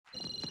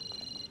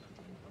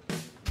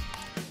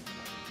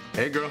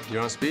Hey, girl,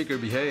 you're on speaker.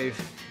 Behave.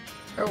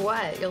 Or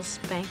what? You'll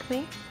spank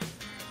me?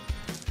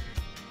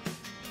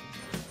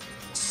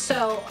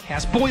 So...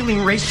 Gas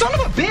boiling race. Son of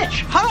a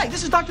bitch! Hi,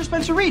 this is Dr.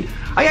 Spencer Reed.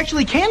 I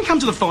actually can come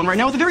to the phone right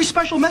now with a very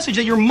special message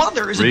that your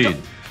mother is Reed.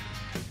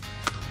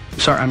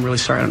 Sorry, I'm really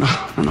sorry. I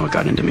don't know what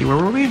got into me. Where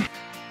were we?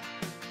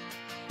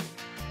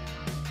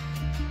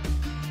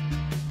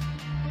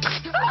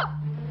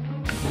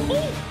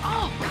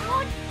 Oh,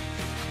 God!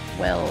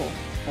 Well,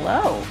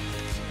 hello.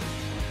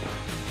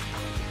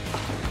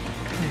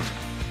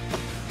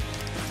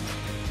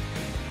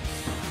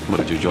 What,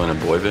 did you join a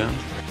boy band?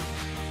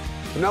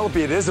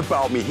 Penelope, it is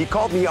about me. He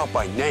called me out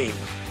by name.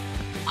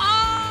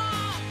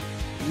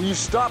 Will you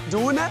stop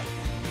doing that?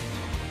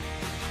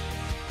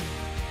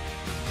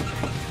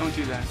 Don't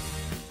do that.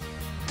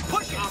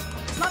 Push it!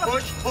 It's not a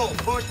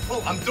Push,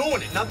 pull. I'm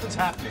doing it. Nothing's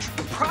happening.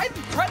 Pry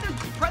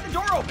the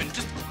door open.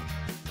 Just...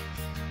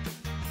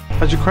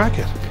 How'd you crack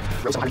it?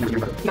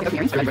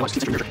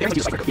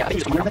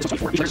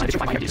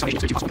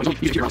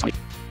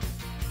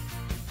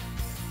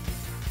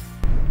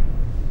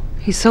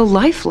 He's so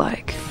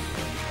lifelike.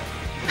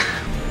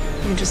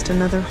 You're just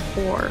another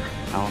whore.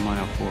 How am I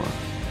a whore?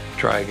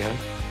 Try again.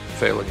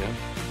 Fail again.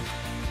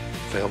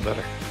 Fail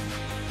better.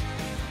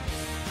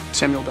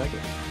 Samuel Beckett.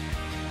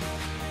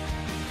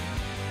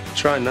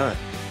 Try not.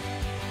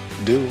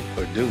 Do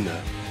or do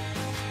not.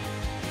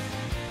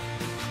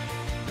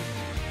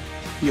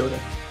 Yoda.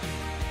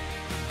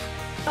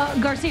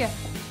 Garcia.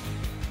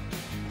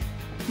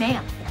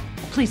 Ma'am,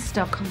 please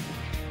stop calling.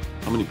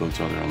 How many boats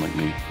are there on Lake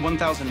Mead?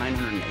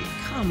 1,908.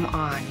 Come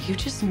on, you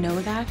just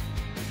know that?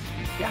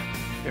 Yeah,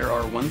 there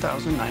are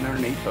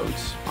 1,908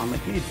 boats on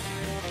Lake Mead.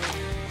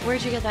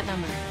 Where'd you get that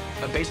number?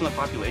 Based on the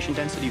population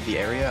density of the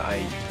area,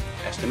 I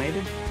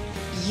estimated.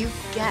 You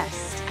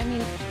guessed. I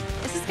mean,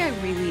 is this guy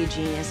really a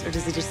genius, or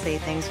does he just say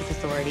things with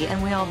authority,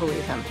 and we all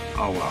believe him?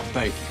 Oh, wow,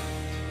 thank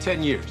you.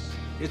 10 years.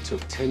 It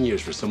took 10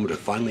 years for someone to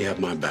finally have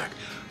my back.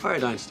 All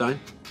right, Einstein.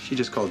 She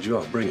just called you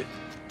out. Bring it.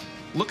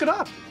 Look it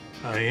up.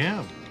 I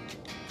am.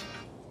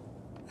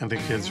 And the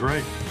kid's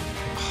right.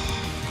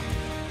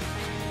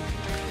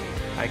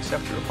 I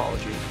accept your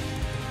apology.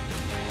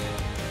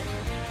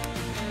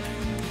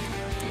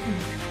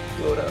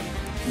 Blow it up.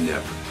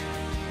 Never.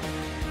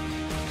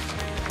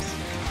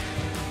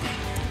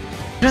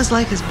 He does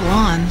like his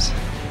blondes.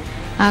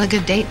 Not a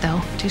good date,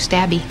 though. Too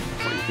stabby.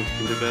 What, you think you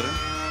can do better?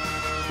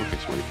 Okay,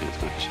 so you can't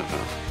smack yourself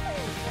out.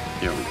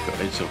 Here we go.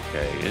 It's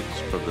okay.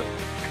 It's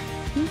progressive.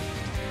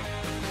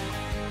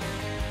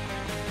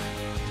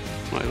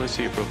 All right, let's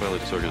see your profile of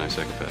disorganized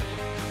psychopath.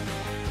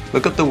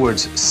 Look up the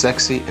words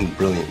sexy and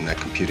brilliant in that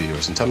computer of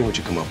yours and tell me what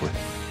you come up with.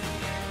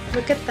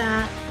 Look at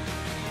that.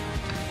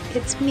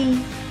 It's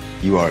me.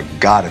 You are a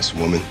goddess,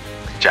 woman.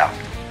 Ciao.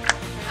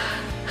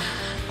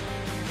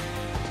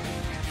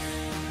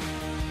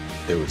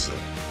 It was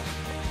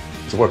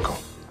a work call.